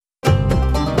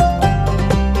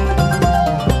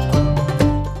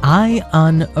Eye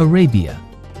on Arabia,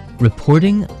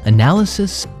 reporting,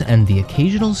 analysis, and the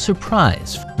occasional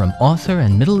surprise from author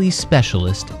and Middle East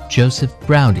specialist Joseph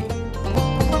Braude.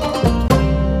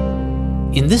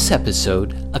 In this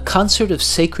episode, a concert of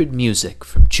sacred music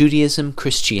from Judaism,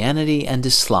 Christianity, and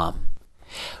Islam.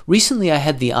 Recently I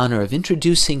had the honor of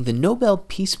introducing the Nobel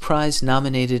Peace Prize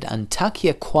nominated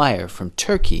Antakya Choir from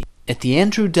Turkey at the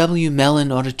Andrew W.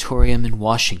 Mellon Auditorium in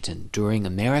Washington during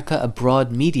America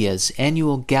Abroad Media's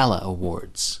annual Gala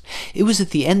Awards. It was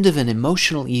at the end of an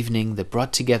emotional evening that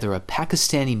brought together a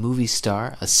Pakistani movie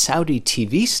star, a Saudi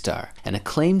TV star, an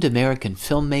acclaimed American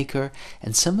filmmaker,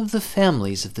 and some of the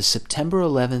families of the September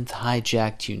 11th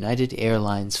hijacked United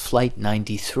Airlines Flight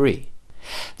 93.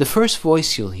 The first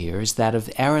voice you'll hear is that of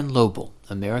Aaron Lobel,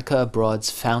 America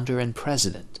Abroad's founder and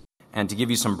president. And to give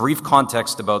you some brief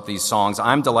context about these songs,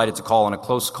 I'm delighted to call on a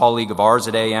close colleague of ours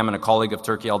at AM and a colleague of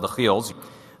Turkey Al-Dakhil's.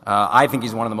 I think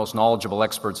he's one of the most knowledgeable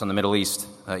experts on the Middle East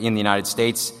in the United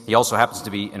States. He also happens to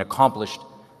be an accomplished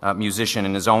musician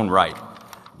in his own right,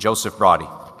 Joseph Braude.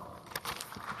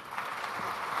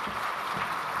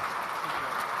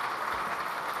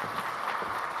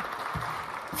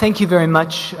 Thank you very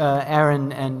much,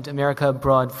 Aaron and America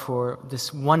Abroad, for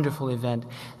this wonderful event.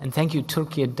 And thank you,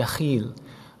 Turkey Al-Dakhil,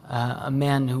 a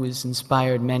man who has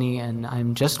inspired many, and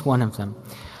I'm just one of them.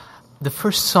 The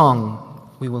first song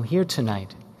we will hear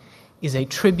tonight is a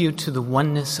tribute to the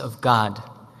oneness of God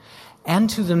and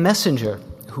to the messenger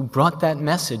who brought that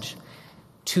message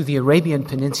to the Arabian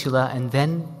Peninsula and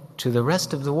then to the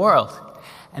rest of the world.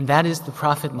 And that is the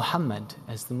Prophet Muhammad,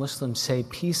 as the Muslims say,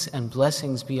 peace and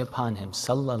blessings be upon him,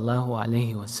 sallallahu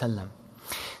alayhi wasallam.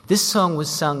 This song was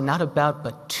sung not about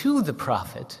but to the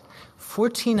Prophet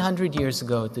 1,400 years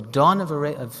ago, at the dawn of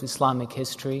Islamic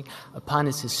history, upon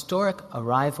his historic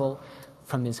arrival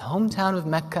from his hometown of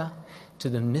Mecca to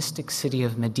the mystic city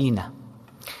of Medina.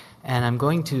 And I'm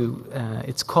going to,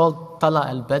 it's called Tala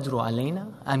al-Badru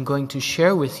alayna. I'm going to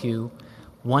share with you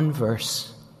one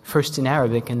verse, first in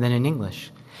Arabic and then in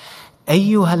English.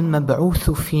 أيها المبعوث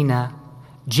فينا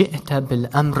جئت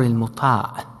بالأمر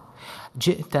المطاع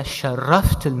جئت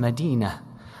شرفت المدينة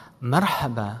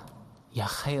مرحبا يا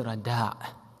خير داع.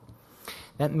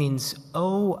 That means,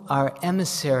 O our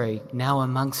emissary now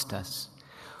amongst us,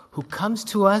 who comes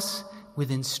to us with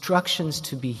instructions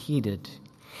to be heeded.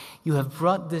 You have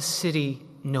brought this city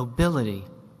nobility.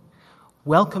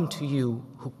 Welcome to you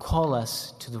who call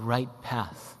us to the right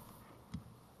path.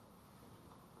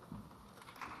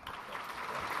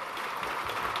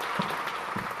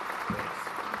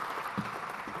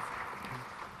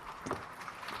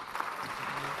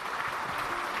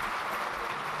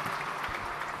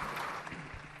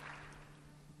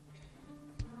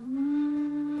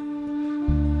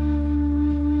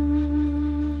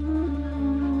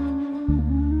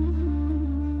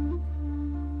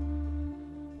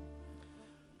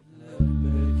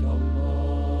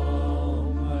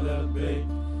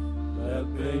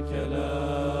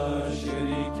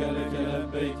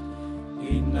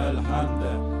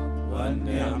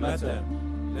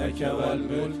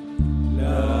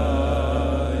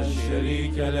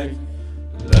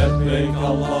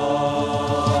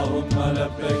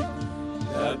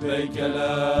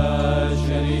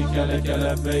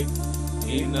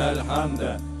 إن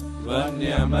الحمد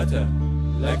والنعمة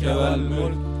لك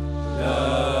والملك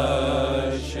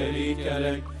لا شريك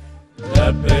لك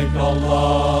لبيك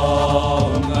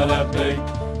اللهم لبيك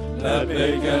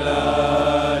لبيك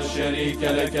لا شريك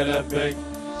لك لبيك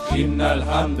إن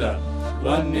الحمد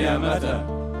والنعمة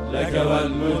لك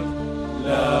والملك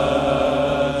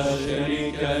لا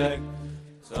شريك لك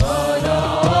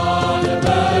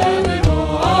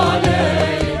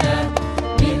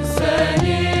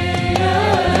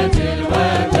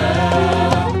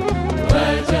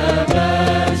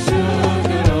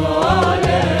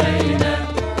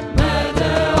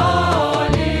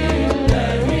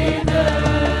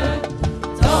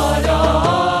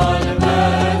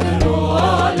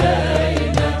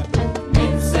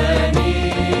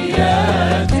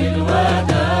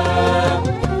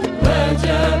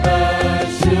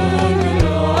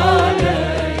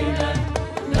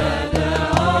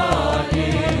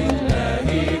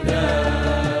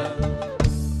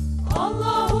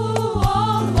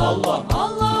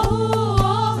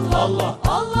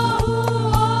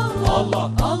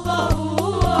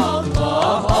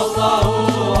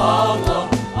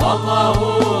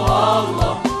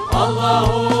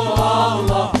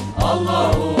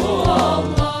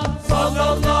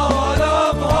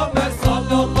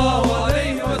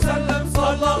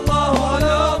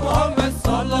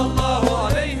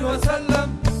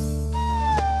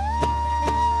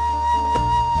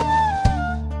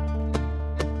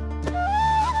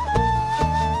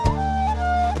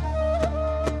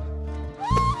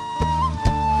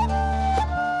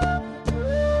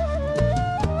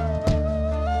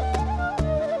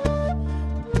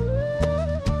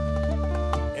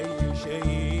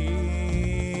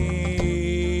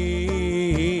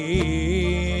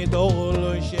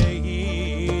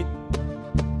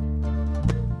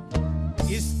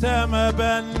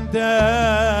yerden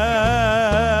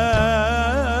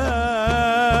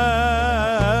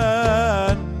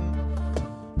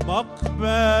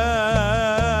makber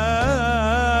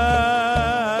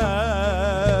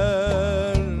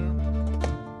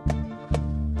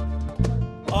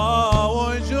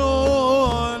avucunu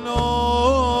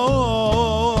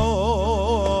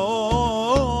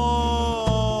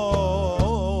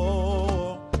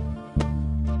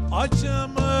açmış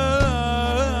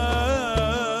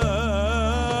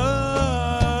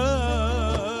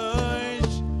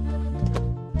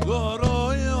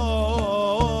duruyor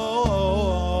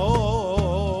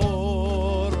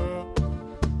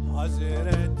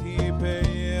Hazreti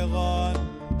Peygamber.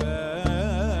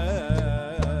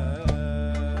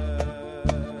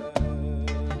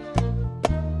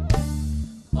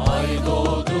 Ay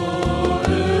doğdu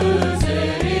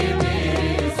üzerimize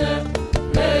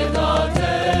veda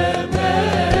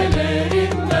temelerinden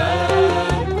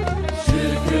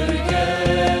şükür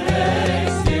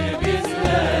gerektir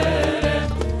bizlere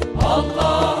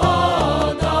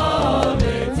Allah'a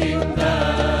davetinden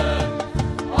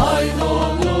Ay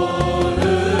doğdu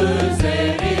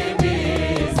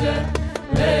üzerimize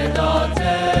veda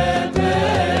temelerinden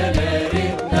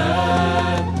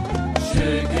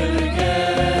şükür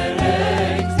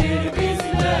gerektir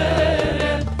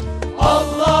bizlere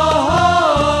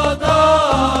Allah'a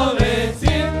davetinden.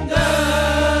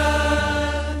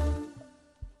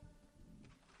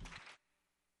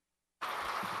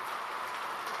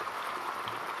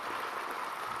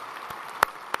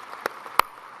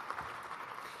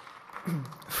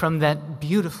 From that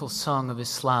beautiful song of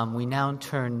Islam, we now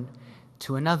turn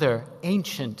to another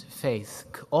ancient faith,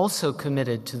 also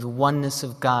committed to the oneness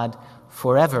of God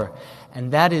forever,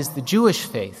 and that is the Jewish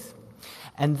faith.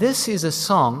 And this is a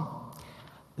song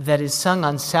that is sung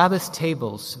on Sabbath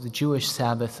tables, the Jewish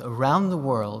Sabbath, around the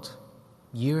world,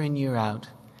 year in, year out,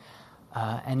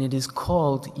 and it is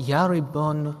called Ya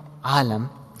Ribbon Alam.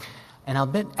 And I'll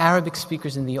bet Arabic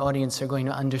speakers in the audience are going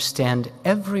to understand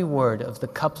every word of the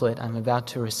couplet I'm about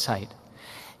to recite.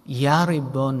 Ya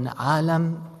Ribbon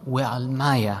Alam wa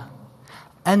Almaya,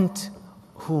 Ant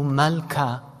hu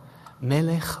Malka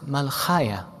Melech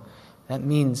Malchaya. That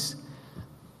means,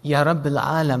 Ya Rabb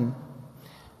al-Alam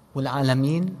wal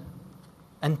Alamin,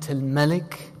 Ant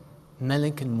al-Malik,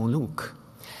 Malik al-Muluk.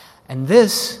 And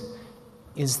this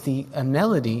is a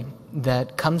melody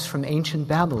that comes from ancient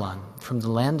Babylon, from the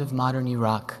land of modern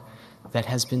Iraq, that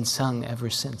has been sung ever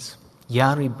since.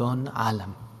 Ya Ribbon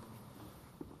Alam.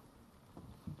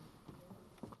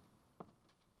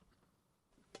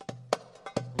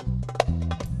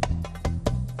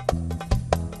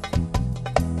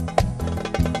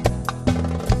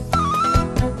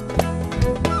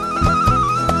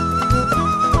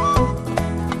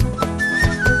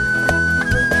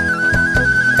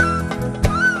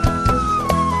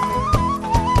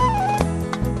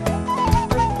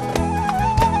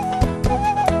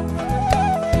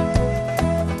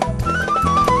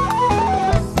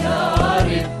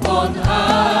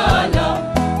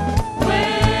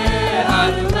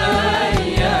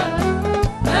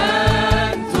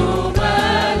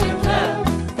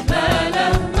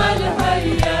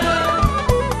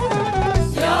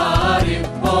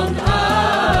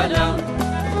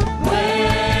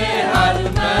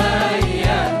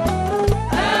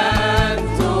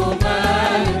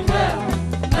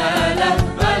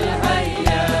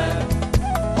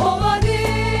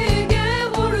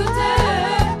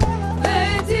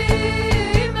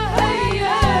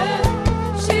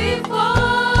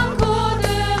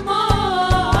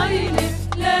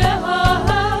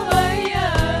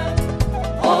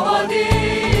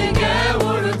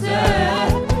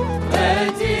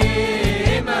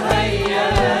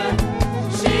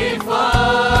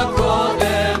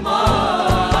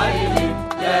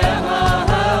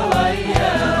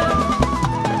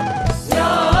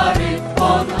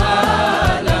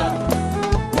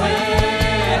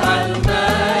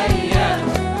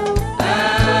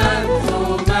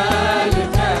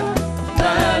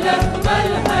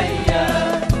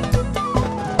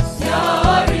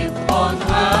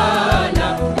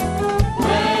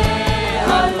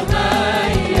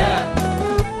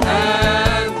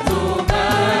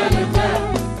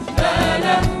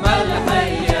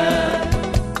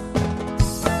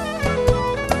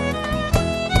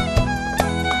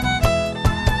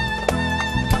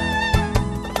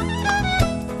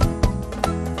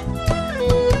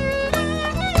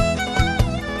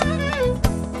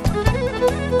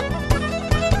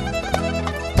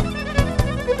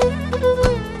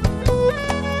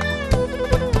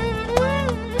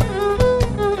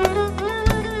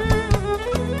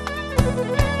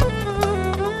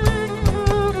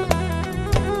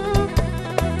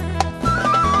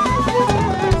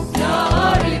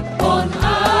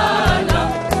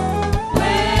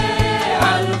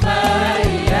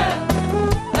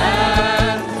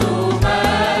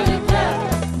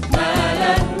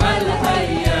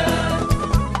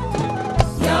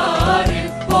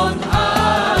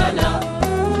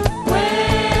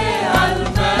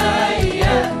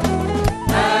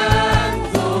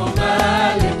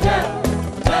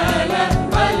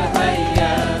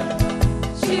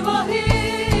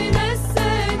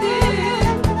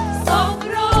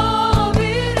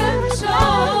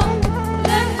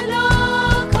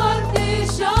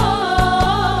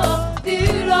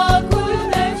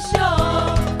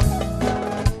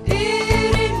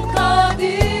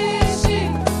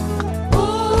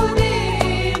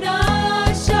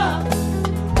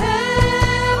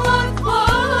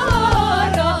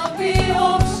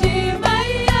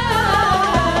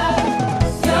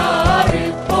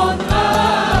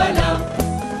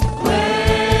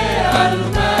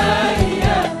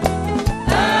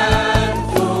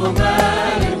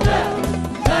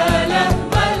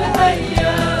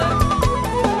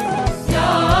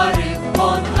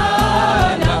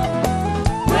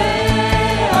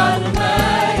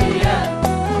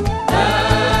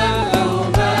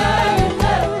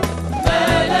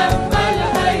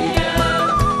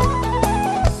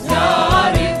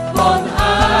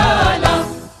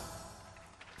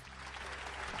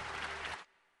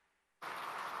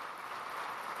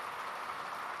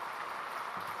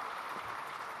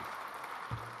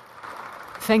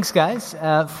 Thanks, guys.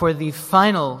 For the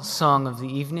final song of the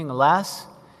evening, alas,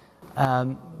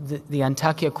 the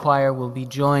Antakya choir will be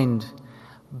joined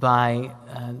by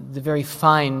the very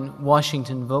fine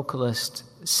Washington vocalist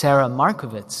Sarah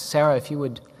Markovitz. Sarah, if you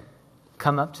would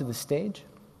come up to the stage.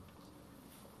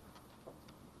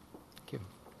 Thank you.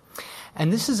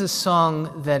 And this is a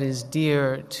song that is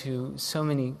dear to so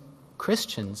many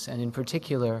Christians, and in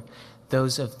particular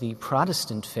those of the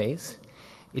Protestant faith.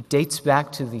 It dates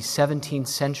back to the 17th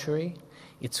century.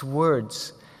 Its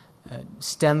words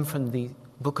stem from the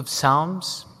Book of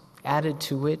Psalms, added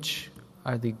to which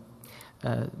are the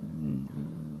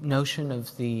notion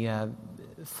of the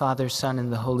Father, Son, and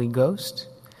the Holy Ghost.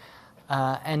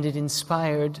 And it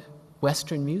inspired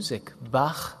Western music.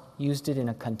 Bach used it in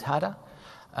a cantata,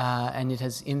 and it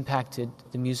has impacted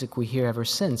the music we hear ever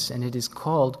since. And it is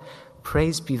called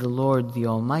Praise Be the Lord the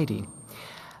Almighty.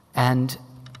 And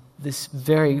this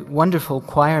very wonderful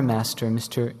choir master,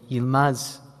 Mr.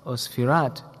 Yilmaz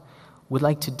Osfirat, would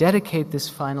like to dedicate this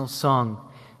final song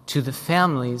to the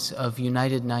families of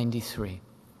United 93.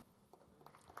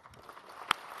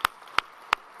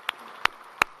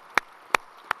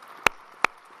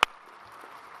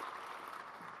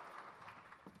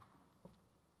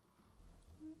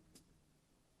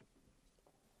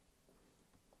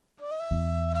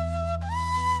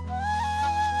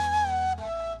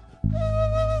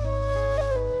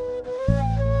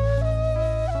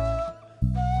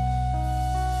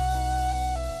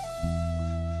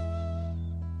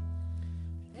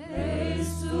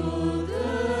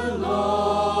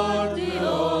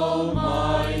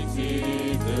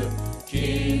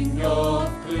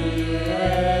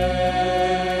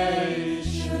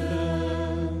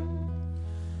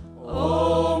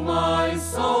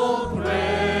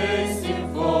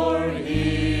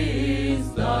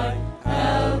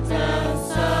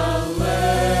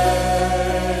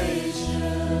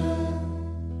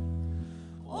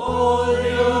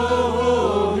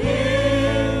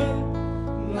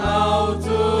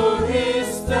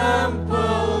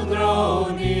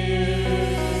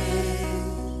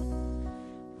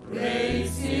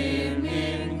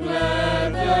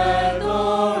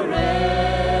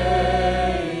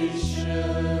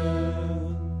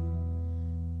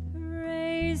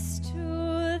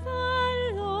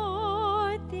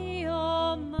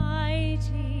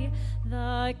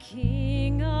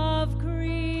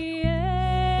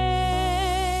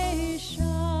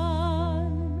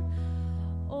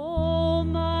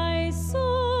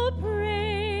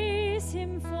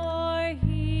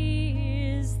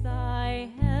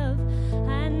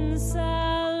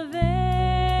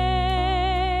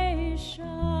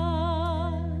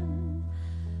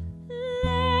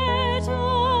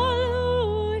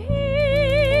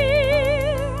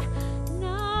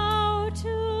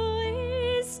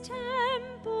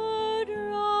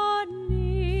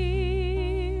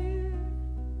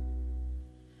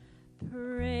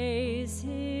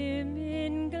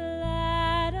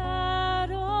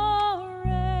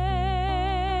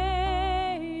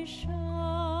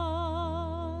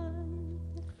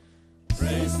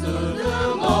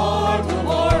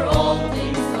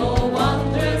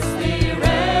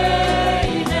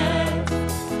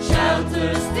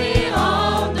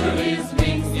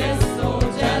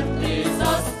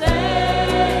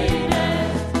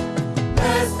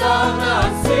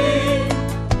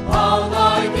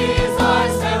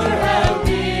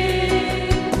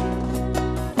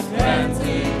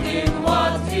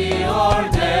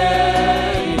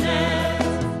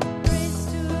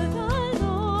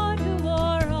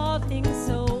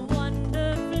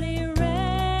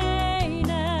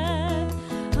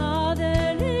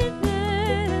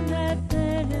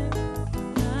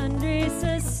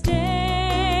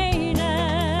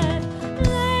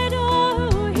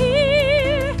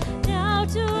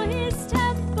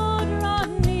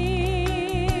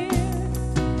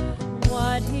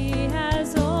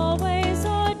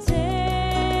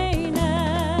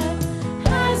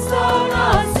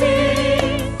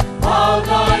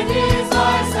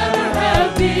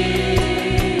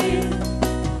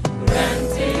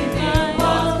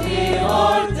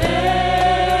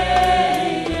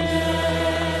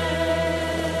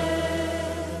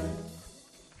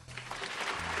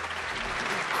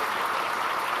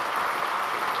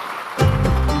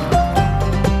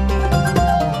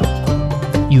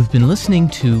 You've been listening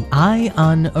to Eye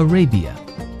on Arabia.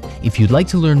 If you'd like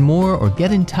to learn more or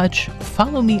get in touch,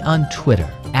 follow me on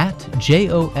Twitter at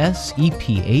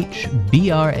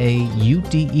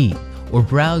JOSEPHBRAUDE or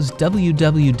browse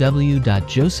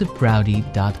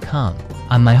www.josephbraude.com.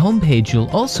 On my homepage, you'll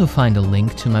also find a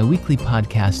link to my weekly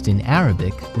podcast in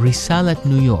Arabic, Risalat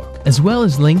New York, as well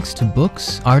as links to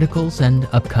books, articles, and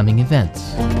upcoming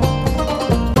events.